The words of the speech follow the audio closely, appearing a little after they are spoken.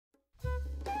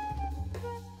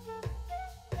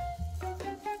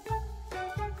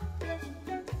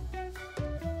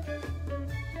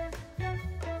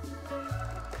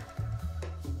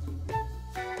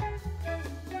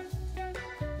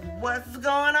What's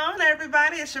going on,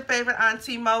 everybody? It's your favorite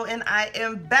Auntie Mo, and I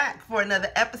am back for another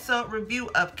episode review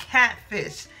of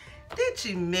Catfish. Did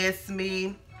you miss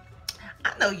me?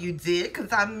 I know you did,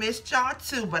 because I missed y'all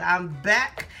too, but I'm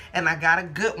back and I got a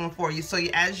good one for you. So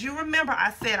as you remember,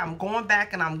 I said I'm going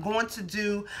back and I'm going to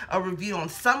do a review on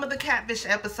some of the Catfish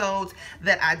episodes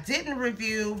that I didn't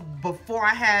review before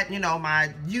I had,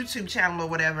 my YouTube channel or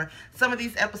whatever. Some of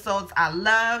these episodes I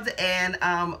loved, and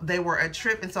they were a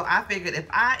trip, and so I figured if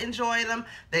I enjoyed them,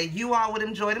 that you all would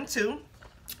enjoy them too.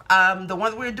 The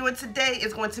one we're doing today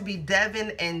is going to be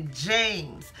Deven and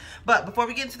James. But before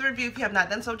we get into the review, if you have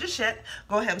not done so just yet,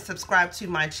 go ahead and subscribe to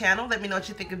my channel. Let me know what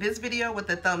you think of this video with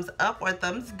a thumbs up or a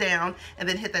thumbs down, and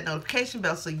then hit that notification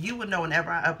bell so you will know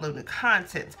whenever I upload new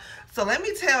content. So let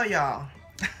me tell y'all,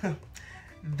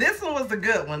 this one was a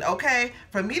good one, okay?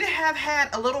 For me to have had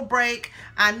a little break,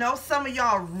 I know some of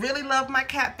y'all really love my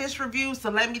Catfish reviews, so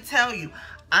let me tell you,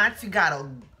 Auntie got a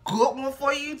good one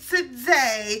for you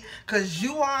today, because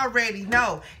you already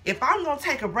know if I'm gonna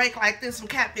take a break like this from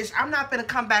Catfish, I'm not gonna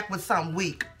come back with something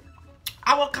weak.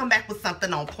 I will come back with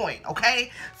something on point,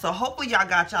 okay? So hopefully y'all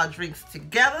got y'all drinks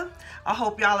together. I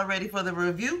hope y'all are ready for the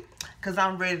review, because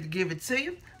I'm ready to give it to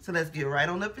you. So let's get right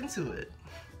on up into it.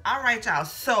 All right, y'all.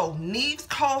 So Neve's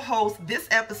co-host this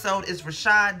episode is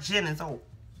Rashad Jennings. Oh,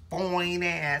 boing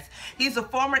ass. He's a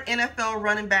former NFL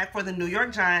running back for the New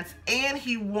York Giants, and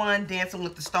he won Dancing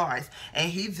with the Stars, and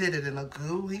he did it in a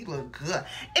good, he looked good.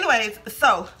 Anyways,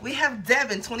 so we have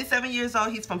Deven, 27 years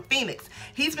old. He's from Phoenix.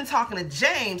 He's been talking to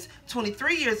James,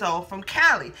 23 years old, from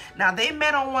Cali. Now, they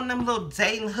met on one of them little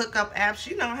dating hookup apps.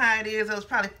 You know how it is. It was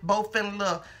probably both feeling a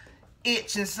little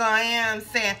itch, and so I am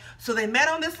saying. So they met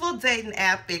on this little dating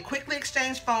app. They quickly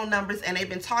exchanged phone numbers, and they've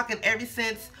been talking ever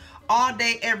since, all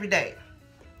day, every day.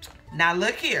 Now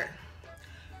look here,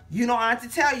 you know I have to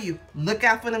tell you, look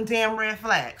out for them damn red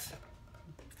flags.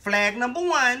 Flag number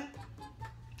one,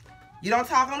 you don't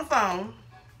talk on the phone.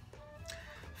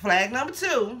 Flag number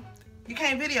two, you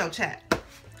can't video chat.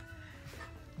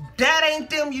 That ain't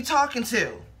them you talking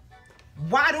to.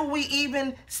 Why do we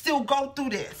even still go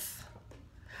through this?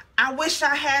 I wish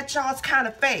I had y'all's kind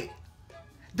of faith.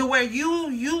 The way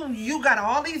you got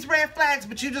all these red flags,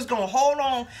 but you just gonna hold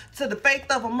on to the faith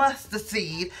of a mustard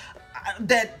seed.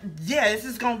 That, yeah, this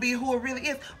is gonna be who it really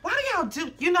is. Why do y'all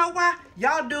do, you know why?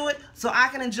 Y'all do it so I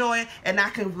can enjoy it and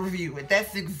I can review it.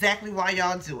 That's exactly why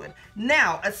y'all do it.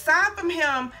 Now, aside from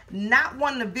him not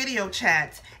wanting to video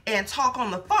chat and talk on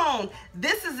the phone,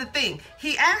 this is the thing.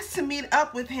 He asked to meet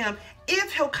up with him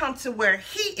if he'll come to where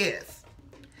he is.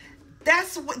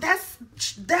 That's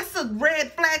a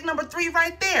red flag number 3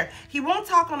 right there. He won't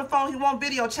talk on the phone, he won't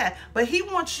video chat, but he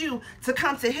wants you to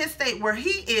come to his state where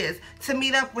he is to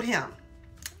meet up with him.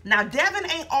 Now,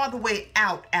 Deven ain't all the way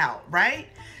out, right?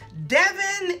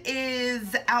 Deven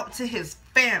is out to his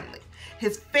family.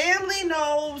 His family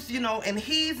knows, and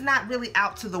he's not really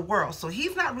out to the world. So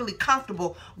he's not really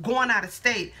comfortable going out of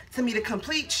state to meet a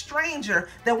complete stranger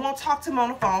that won't talk to him on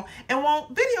the phone and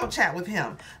won't video chat with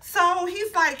him. So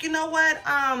he's like, you know what?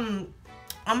 I'm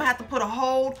gonna have to put a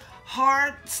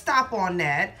hard stop on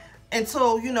that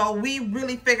until, we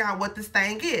really figure out what this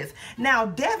thing is. Now,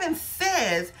 Deven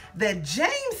says that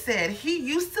James said he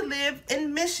used to live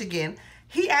in Michigan.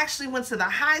 He actually went to the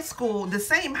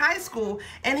same high school,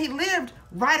 and he lived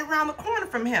right around the corner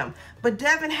from him. But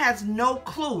Deven has no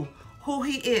clue who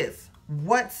he is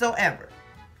whatsoever.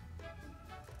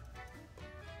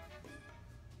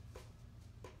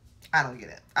 I don't get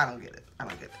it. I don't get it.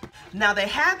 Now, they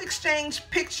have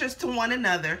exchanged pictures to one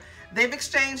another. They've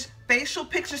exchanged facial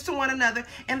pictures to one another,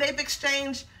 and they've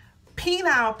exchanged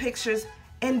penile pictures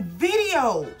and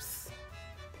videos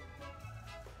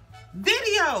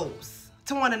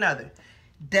to one another.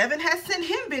 Deven has sent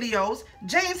him videos.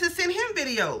 James has sent him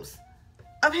videos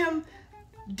of him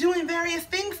doing various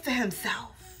things to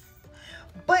himself.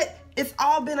 But it's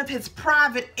all been of his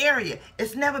private area.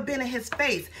 It's never been in his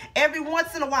face. Every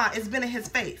once in a while, it's been in his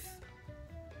face.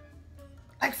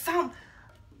 Like some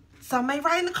may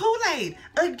write in the Kool-Aid.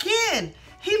 Again,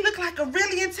 he looked like a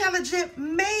really intelligent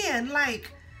man.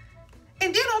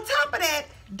 And then on top of that,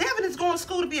 Deven is going to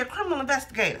school to be a criminal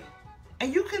investigator.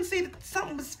 And you can see that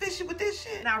something was fishy with this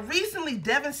shit. Now, recently,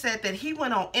 Deven said that he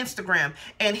went on Instagram,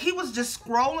 and he was just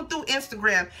scrolling through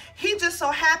Instagram. He just so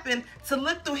happened to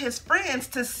look through his friends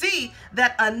to see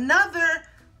that another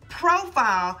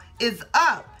profile is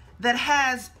up that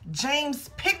has James'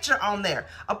 picture on there.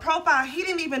 A profile he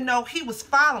didn't even know he was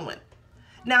following.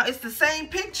 Now, it's the same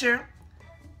picture,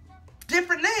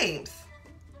 different names.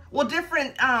 Well,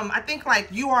 different, I think like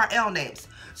URL names.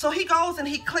 So he goes and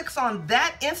he clicks on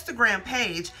that Instagram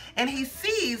page and he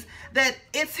sees that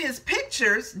it's his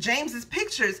pictures, James's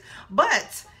pictures,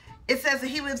 but it says that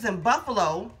he lives in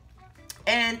Buffalo.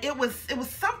 And it was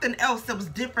something else that was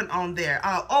different on there.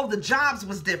 Oh, the jobs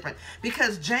was different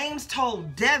because James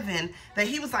told Deven that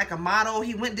he was like a model.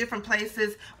 He went different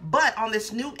places. But on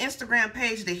this new Instagram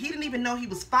page that he didn't even know he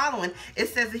was following, it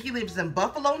says that he lives in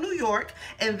Buffalo, New York,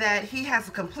 and that he has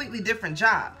a completely different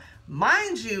job.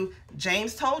 Mind you,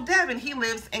 James told Deven he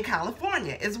lives in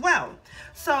California as well.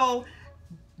 So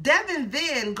Deven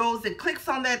then goes and clicks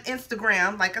on that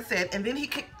Instagram, like I said, and then he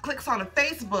clicks on a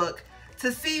Facebook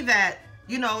to see that,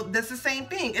 you know, that's the same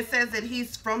thing. It says that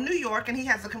he's from New York and he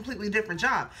has a completely different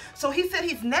job. So he said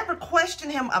he's never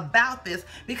questioned him about this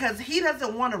because he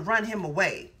doesn't want to run him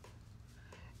away.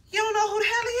 You don't know who the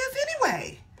hell he is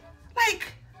anyway. Like,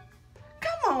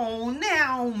 come on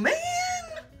now, man.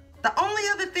 The only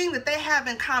other thing that they have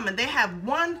in common, they have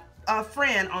one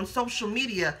friend on social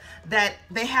media that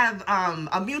they have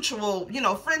a mutual, you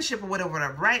know, friendship or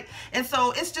whatever, right? And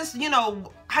so it's just, you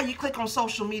know, how you click on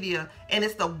social media and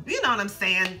it's the, you know what I'm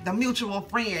saying, the mutual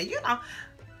friend. You know,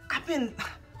 I've been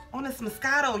on this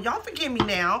Moscato, y'all forgive me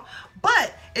now,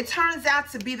 but it turns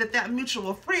out to be that that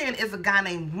mutual friend is a guy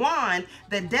named Juan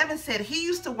that Deven said he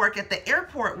used to work at the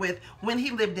airport with when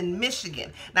he lived in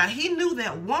Michigan. Now, he knew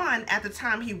that Juan, at the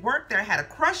time he worked there, had a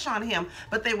crush on him,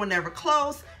 but they were never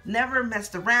close, never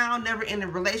messed around, never in a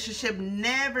relationship,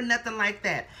 never nothing like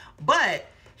that. But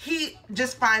he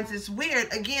just finds this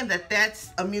weird, again, that that's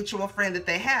a mutual friend that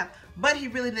they have, but he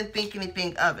really didn't think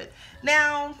anything of it.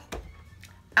 Now,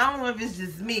 I don't know if it's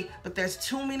just me, but there's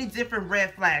too many different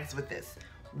red flags with this.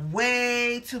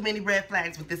 Way too many red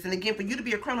flags with this. And again, for you to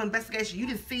be a criminal investigation, you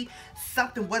didn't see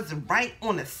something wasn't right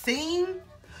on the scene.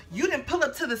 You didn't pull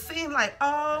up to the scene like,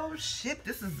 oh shit,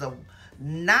 this is a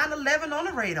 9/11 on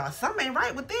the radar. Something ain't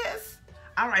right with this.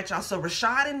 All right, y'all, so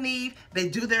Rashad and Neve, they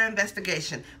do their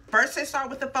investigation. First, they start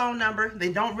with the phone number.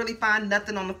 They don't really find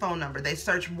nothing on the phone number. They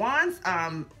search Juan's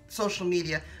social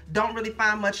media, don't really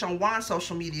find much on Juan's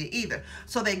social media either.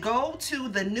 So they go to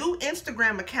the new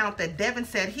Instagram account that Deven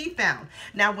said he found.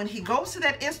 Now, when he goes to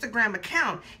that Instagram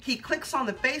account, he clicks on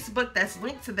the Facebook that's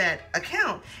linked to that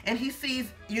account, and he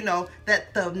sees, you know,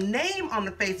 that the name on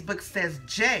the Facebook says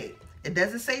Jay. It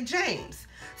doesn't say James.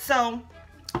 So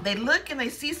they look and they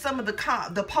see some of the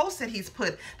posts that he's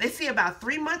put. They see about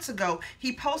 3 months ago,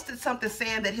 he posted something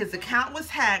saying that his account was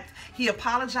hacked. He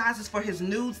apologizes for his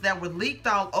nudes that were leaked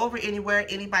all over anywhere.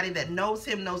 Anybody that knows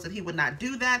him knows that he would not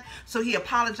do that. So he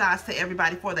apologized to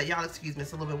everybody for that. Y'all excuse me,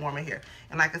 it's a little bit warmer here.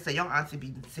 And like I said, y'all auntie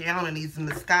be down in these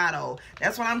Moscato.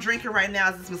 That's what I'm drinking right now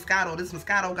is this Moscato. This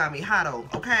Moscato got me hot-o,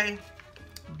 okay?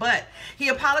 But he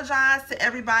apologized to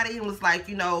everybody and was like,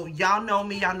 you know, y'all know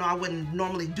me. Y'all know I wouldn't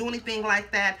normally do anything like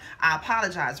that. I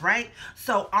apologize, right?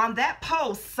 So on that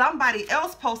post, somebody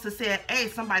else posted saying, hey,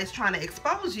 somebody's trying to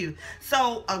expose you.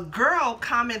 So a girl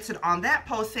commented on that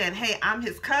post saying, hey, I'm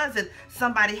his cousin.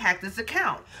 Somebody hacked his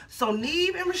account. So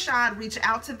Neve and Rashad reach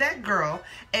out to that girl,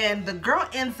 and the girl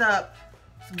ends up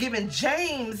giving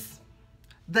James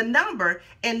the number,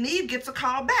 and Neve gets a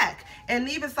call back, and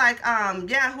Neve is like,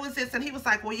 yeah, who is this? And he was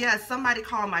like, well, yeah, somebody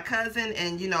called my cousin,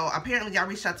 and you know, apparently y'all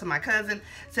reached out to my cousin,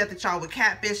 said that y'all would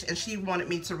catfish, and she wanted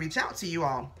me to reach out to you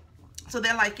all. So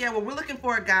they're like, yeah, well, we're looking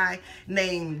for a guy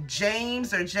named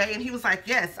James or Jay, and he was like,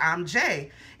 yes, I'm Jay.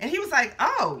 And he was like,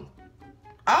 oh,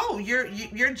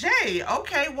 you're Jay.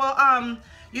 Okay, well,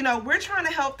 you know, we're trying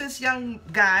to help this young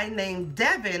guy named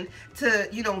Deven to,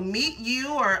 you know, meet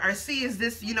you or see, is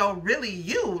this, you know, really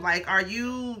you? Like, are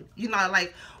you, you know,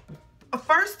 like,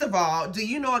 first of all, do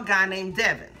you know a guy named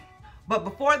Deven? But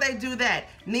before they do that,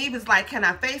 Neve is like, can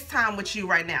I FaceTime with you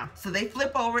right now? So they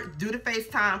flip over, do the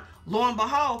FaceTime. Lo and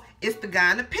behold, it's the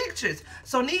guy in the pictures.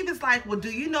 So Neve is like, well,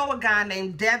 do you know a guy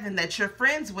named Deven that you're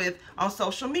friends with on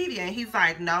social media? And he's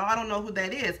like, no, I don't know who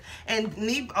that is. And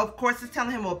Neve, of course, is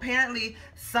telling him, well, apparently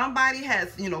somebody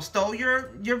has, you know, stole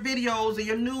your videos or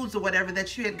your nudes or whatever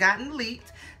that you had gotten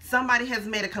leaked. Somebody has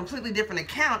made a completely different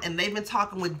account, and they've been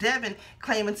talking with Deven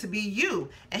claiming to be you.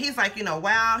 And he's like, you know,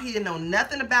 wow, he didn't know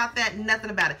nothing about that, nothing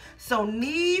about it. So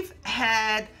Neve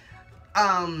had,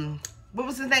 what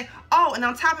was his name? Oh, and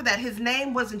on top of that, his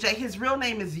name wasn't Jay. His real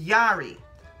name is Yari,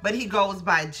 but he goes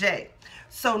by Jay.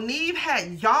 So Neve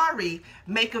had Yari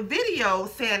make a video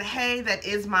saying, hey, that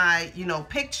is my, you know,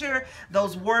 picture.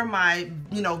 Those were my,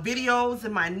 you know, videos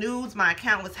and my nudes. My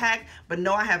account was hacked. But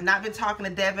no, I have not been talking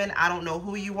to Deven. I don't know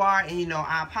who you are. And, you know,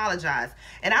 I apologize.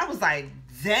 And I was like,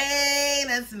 dang,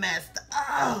 that's messed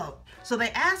up. So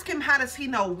they ask him, how does he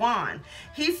know Juan?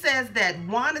 He says that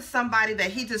Juan is somebody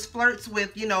that he just flirts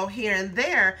with, you know, here and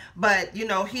there, but, you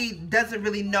know, he doesn't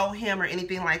really know him or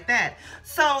anything like that.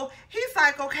 So he's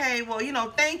like, okay, well, you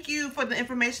know, thank you for the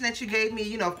information that you gave me.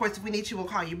 You know, of course, if we need you, we'll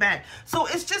call you back. So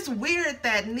it's just weird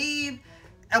that Neve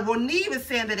is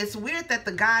saying that it's weird that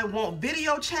the guy won't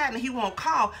video chat and he won't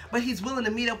call, but he's willing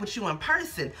to meet up with you in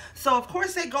person. So of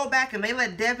course they go back and they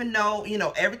let Deven know, you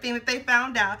know, everything that they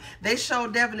found out. They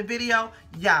showed Deven the video.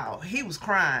 Y'all, he was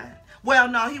crying. Well,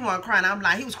 no, he wasn't crying. I'm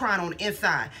like, he was crying on the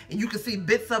inside, and you could see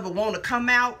bits of it want to come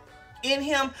out in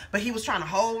him, but he was trying to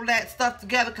hold that stuff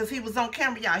together because he was on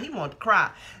camera. Y'all, he wanted to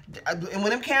cry. And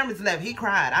when them cameras left, he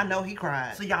cried. I know he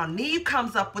cried. So y'all, Neve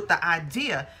comes up with the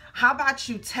idea, how about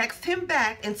you text him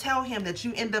back and tell him that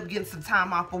you end up getting some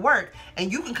time off of work and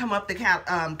you can come up to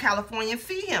California and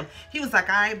see him. He was like,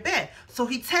 I bet. So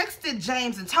he texted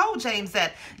James and told James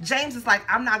that. James is like,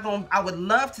 I would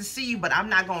love to see you, but I'm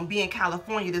not going to be in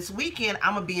California this weekend.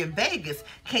 I'm going to be in Vegas.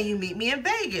 Can you meet me in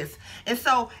Vegas? And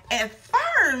so at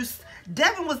first,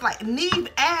 Deven was like, Neve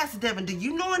asked Deven, do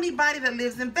you know anybody that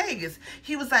lives in Vegas?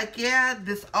 He was like, yeah,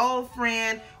 this old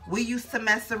friend. We used to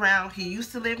mess around. He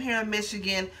used to live here in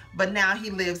Michigan, but now he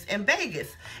lives in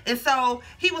Vegas. And so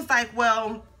he was like,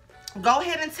 well, go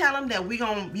ahead and tell him that we're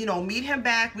going to, you know, meet him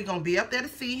back. We're going to be up there to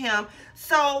see him.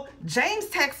 So James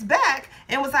texts back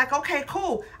and was like, okay,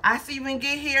 cool. I see you when you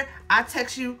get here. I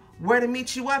text you where to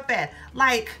meet you up at.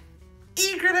 Like,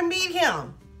 eager to meet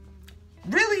him.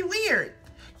 Really weird.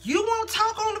 You won't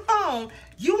talk on the phone.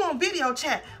 You won't video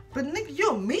chat. But nigga,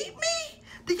 you'll meet me?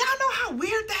 Do y'all know how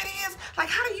weird that is? Like,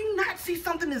 how do you not see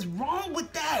something is wrong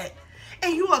with that?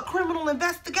 And you a criminal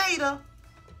investigator?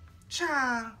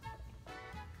 Child.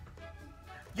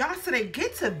 Y'all, so they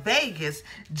get to Vegas.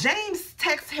 James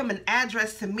texts him an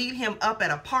address to meet him up at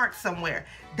a park somewhere.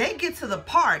 They get to the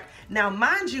park. Now,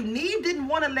 mind you, Neve didn't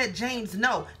want to let James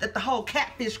know that the whole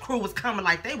Catfish crew was coming.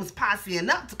 Like, they was posseing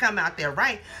up to come out there,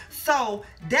 right? So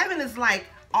Deven is like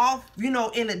off, you know,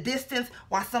 in the distance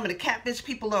while some of the Catfish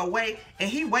people are away, and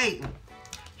he waiting.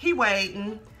 He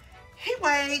waiting. He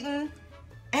waiting.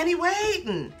 And he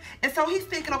waiting. And so he's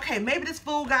thinking, okay, maybe this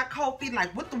fool got cold feet.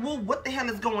 Like, what the hell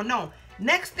is going on?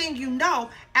 Next thing you know,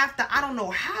 after I don't know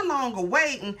how long of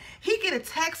waiting, he get a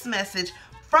text message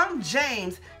from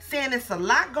James saying it's a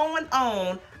lot going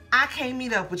on. I can't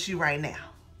meet up with you right now.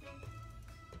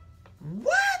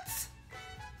 What?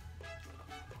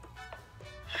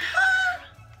 Huh?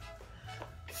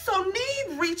 So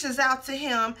Neve reaches out to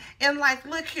him and like,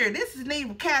 look here, this is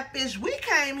Neve Catfish. We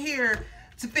came here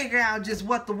to figure out just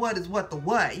what the what is what the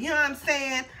what. You know what I'm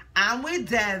saying? I'm with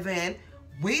Deven.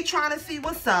 We trying to see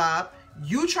what's up.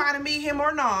 You try to meet him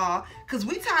or not, because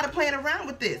we tired of playing around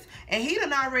with this. And he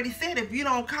done already said if you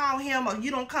don't call him or you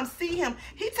don't come see him,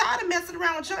 he tired of messing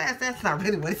around with your ass. That's not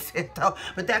really what he said though,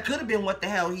 but that could have been what the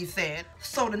hell he said.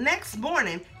 So the next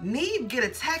morning, Neve get a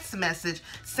text message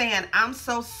saying, I'm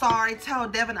so sorry. Tell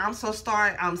Deven I'm so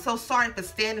sorry. I'm so sorry for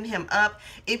standing him up.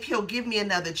 If he'll give me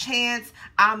another chance,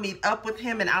 I'll meet up with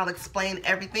him and I'll explain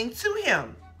everything to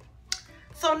him.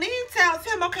 So Neve tells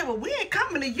him, okay, well, we ain't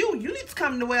coming to you. You need to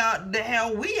come to where the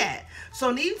hell we at. So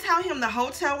Neve tell him the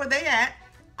hotel where they at.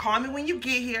 Call me when you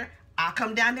get here. I'll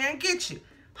come down there and get you.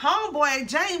 Homeboy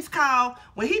James called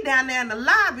when he down there in the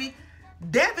lobby.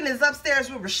 Deven is upstairs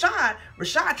with Rashad.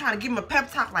 Rashad trying to give him a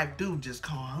pep talk like, dude, just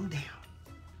calm down.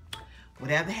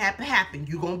 Whatever happened.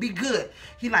 You gonna be good.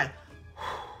 He like,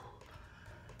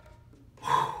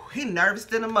 he nervous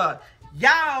in the mud.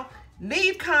 Y'all,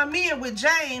 Neve come in with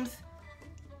James.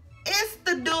 It's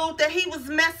the dude that he was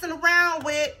messing around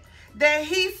with that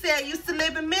he said used to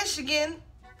live in Michigan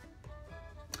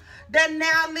that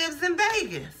now lives in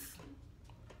Vegas.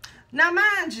 Now,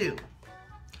 mind you,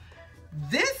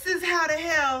 this is how the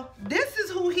hell, this is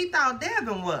who he thought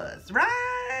Deven was,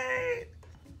 right?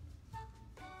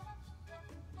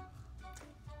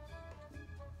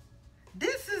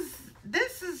 This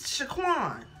is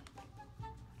Shaquan.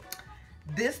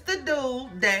 This the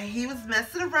dude that he was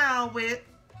messing around with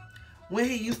when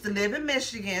he used to live in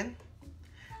Michigan,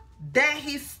 that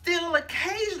he still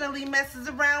occasionally messes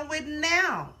around with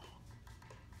now.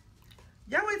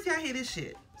 Y'all wait till y'all hear this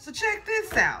shit. So check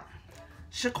this out.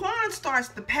 Shaquan starts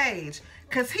the page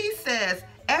because he says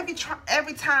every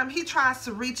time he tries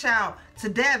to reach out to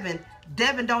Deven,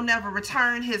 Deven don't never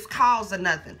return his calls or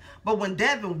nothing. But when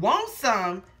Deven wants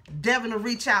some, Deven will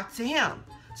reach out to him.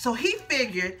 So he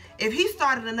figured if he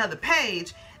started another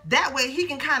page, that way he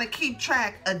can kind of keep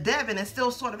track of Deven and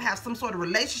still sort of have some sort of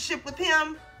relationship with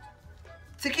him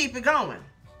to keep it going.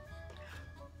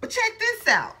 But check this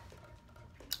out.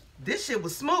 This shit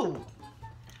was smooth.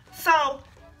 So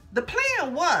the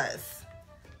plan was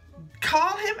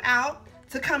call him out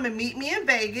to come and meet me in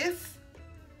Vegas.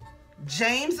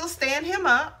 James will stand him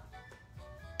up.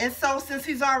 And so since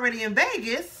he's already in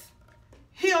Vegas,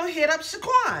 he'll hit up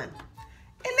Shaquan. And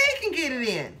they can get it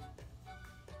in.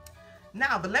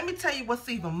 Now, but let me tell you what's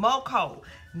even more cold.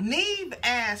 Neve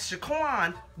asked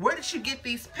Shaquan, where did you get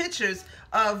these pictures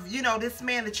of, you know, this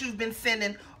man that you've been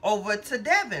sending over to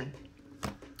Deven?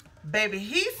 Baby,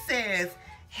 he says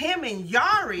him and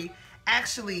Yari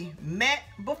actually met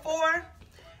before.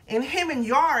 And him and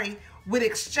Yari would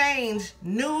exchange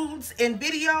nudes and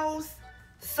videos.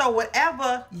 So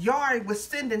whatever Yari was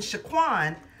sending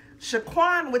Shaquan,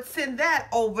 Shaquan would send that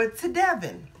over to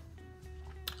Deven.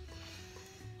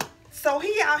 So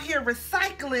he out here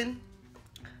recycling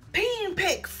peen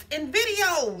pics and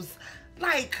videos.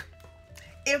 Like,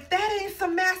 if that ain't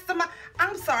some mastermind,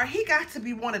 I'm sorry, he got to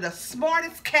be one of the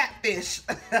smartest catfish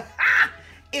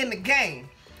in the game.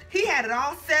 He had it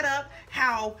all set up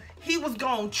how he was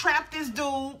gonna trap this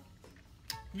dude.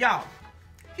 Y'all,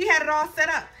 he had it all set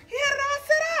up. He had it all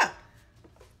set up.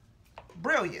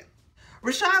 Brilliant.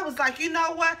 Rashad was like, you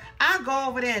know what? I'll go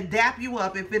over there and dap you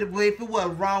up if it was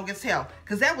wrong as hell.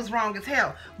 Because that was wrong as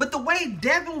hell. But the way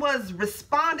Deven was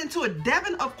responding to it,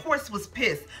 Deven, of course, was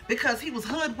pissed. Because he was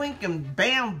hoodwinked and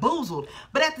bamboozled.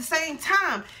 But at the same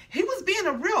time, he was being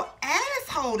a real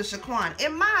asshole to Shaquan,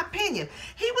 in my opinion.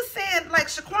 He was saying, like,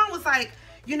 Shaquan was like,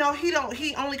 you know, he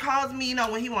only calls me, you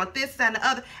know, when he wants this, that, and the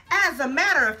other. As a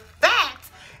matter of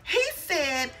fact, he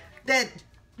said that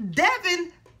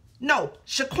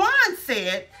Shaquan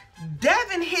said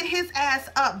Deven hit his ass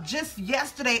up just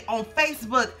yesterday on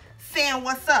Facebook saying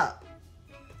what's up.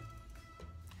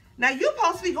 Now, you're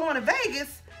supposed to be going to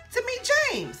Vegas to meet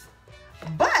James.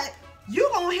 But you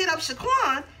gonna hit up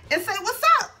Shaquan and say what's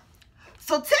up.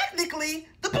 So technically,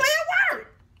 the plan worked.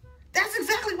 That's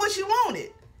exactly what you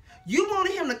wanted. You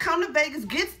wanted him to come to Vegas,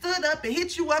 get stood up, and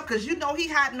hit you up because you know he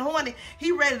hot and horny.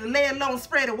 He ready to lay it low and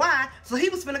spread it wide. So he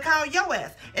was finna call your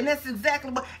ass. And that's exactly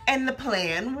what, and the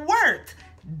plan worked.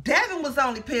 Deven was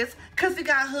only pissed because he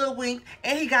got hoodwinked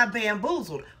and he got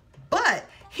bamboozled. But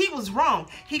he was wrong.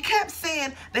 He kept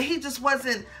saying that he just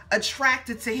wasn't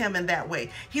attracted to him in that way.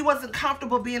 He wasn't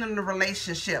comfortable being in a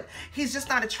relationship. He's just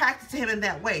not attracted to him in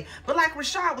that way. But like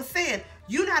Rashad was saying,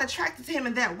 you're not attracted to him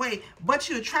in that way, but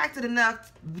you're attracted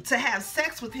enough to have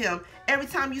sex with him every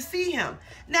time you see him.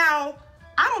 Now,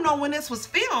 I don't know when this was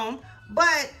filmed,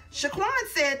 but Shaquan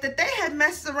said that they had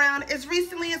messed around as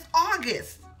recently as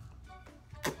August.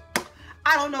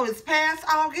 I don't know, it's past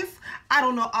August. I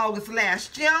don't know August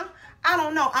last year. I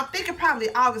don't know. I'm thinking probably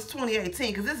August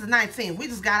 2018 because this is 19. We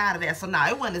just got out of there. So no,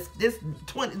 it wasn't this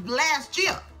last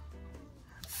year.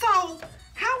 So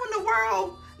how in the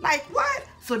world, like what?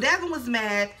 So Deven was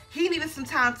mad. He needed some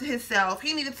time to himself.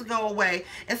 He needed to go away.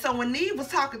 And so when Neve was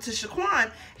talking to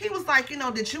Shaquan, he was like, you know,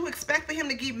 did you expect for him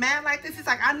to get mad like this? He's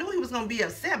like, I knew he was going to be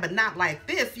upset, but not like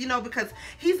this, you know, because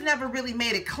he's never really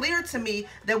made it clear to me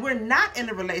that we're not in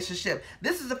a relationship.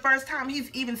 This is the first time he's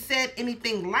even said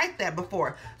anything like that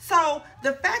before. So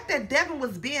the fact that Deven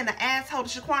was being an asshole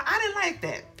to Shaquan, I didn't like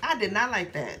that. I did not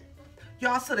like that.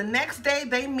 Y'all, so the next day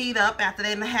they meet up after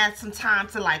they had some time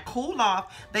to like cool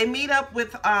off. They meet up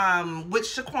with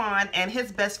Shaquan and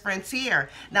his best friend Tierra.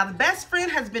 Now the best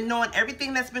friend has been knowing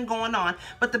everything that's been going on,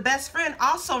 but the best friend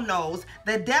also knows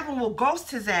that Deven will ghost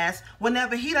his ass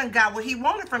whenever he done got what he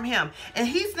wanted from him. And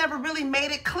he's never really made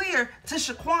it clear to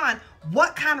Shaquan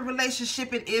what kind of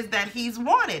relationship it is that he's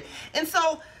wanted. And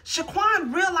so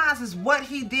Shaquan realizes what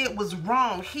he did was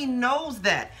wrong. He knows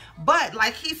that. But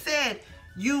like he said,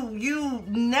 you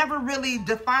never really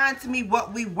defined to me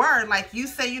what we were. Like you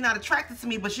say you're not attracted to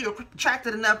me, but you're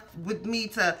attracted enough with me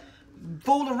to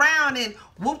fool around and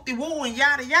whoop-de-woo and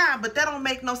yada yada, but that don't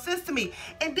make no sense to me.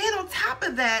 And then on top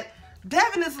of that,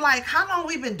 Deven is like, how long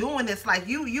we been doing this? Like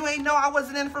you ain't know I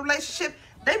wasn't in a relationship?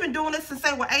 They've been doing this since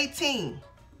they were 18.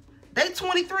 They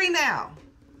 23 now.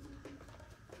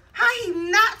 How he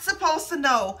not supposed to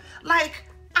know? Like,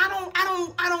 I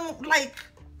don't like,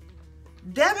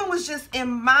 Deven was just,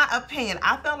 in my opinion,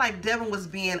 I felt like Deven was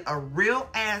being a real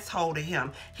asshole to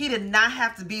him. He did not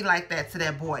have to be like that to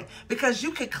that boy. Because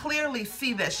you could clearly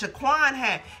see that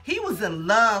Shaquan he was in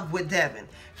love with Deven.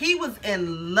 He was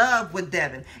in love with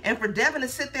Deven. And for Deven to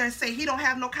sit there and say he don't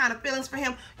have no kind of feelings for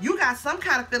him, you got some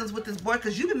kind of feelings with this boy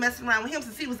because you've been messing around with him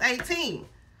since he was 18.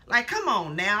 Like, come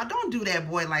on now. Don't do that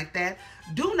boy like that.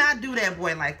 Do not do that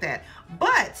boy like that.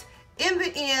 But in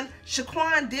the end,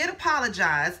 Shaquan did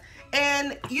apologize.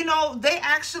 And, you know, they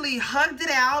actually hugged it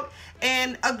out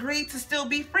and agreed to still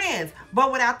be friends,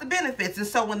 but without the benefits. And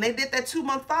so when they did that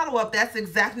 2-month follow-up, that's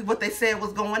exactly what they said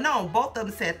was going on. Both of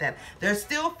them said that. They're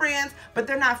still friends, but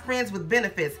they're not friends with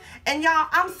benefits. And y'all,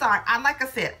 I'm sorry. Like I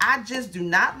said, I just do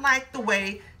not like the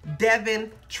way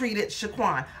Deven treated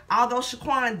Shaquan. Although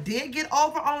Shaquan did get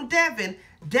over on Deven,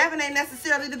 Deven ain't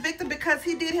necessarily the victim because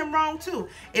he did him wrong too.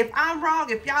 If I'm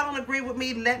wrong, if y'all don't agree with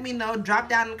me, let me know. Drop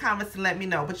down in the comments and let me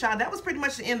know. But y'all, that was pretty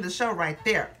much the end of the show right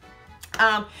there.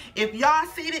 If y'all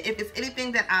seen it, if it's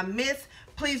anything that I missed,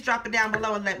 please drop it down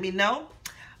below and let me know.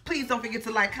 Please don't forget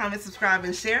to like, comment, subscribe,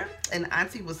 and share. And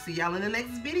Auntie will see y'all in the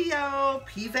next video.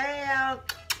 Peace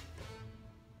out.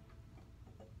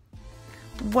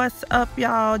 What's up,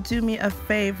 y'all? Do me a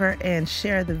favor and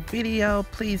share the video.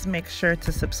 Please make sure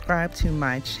to subscribe to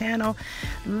my channel.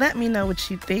 Let me know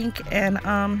what you think, and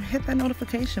hit that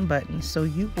notification button so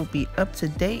you will be up to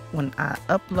date when I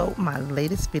upload my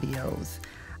latest videos.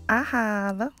 I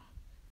holla.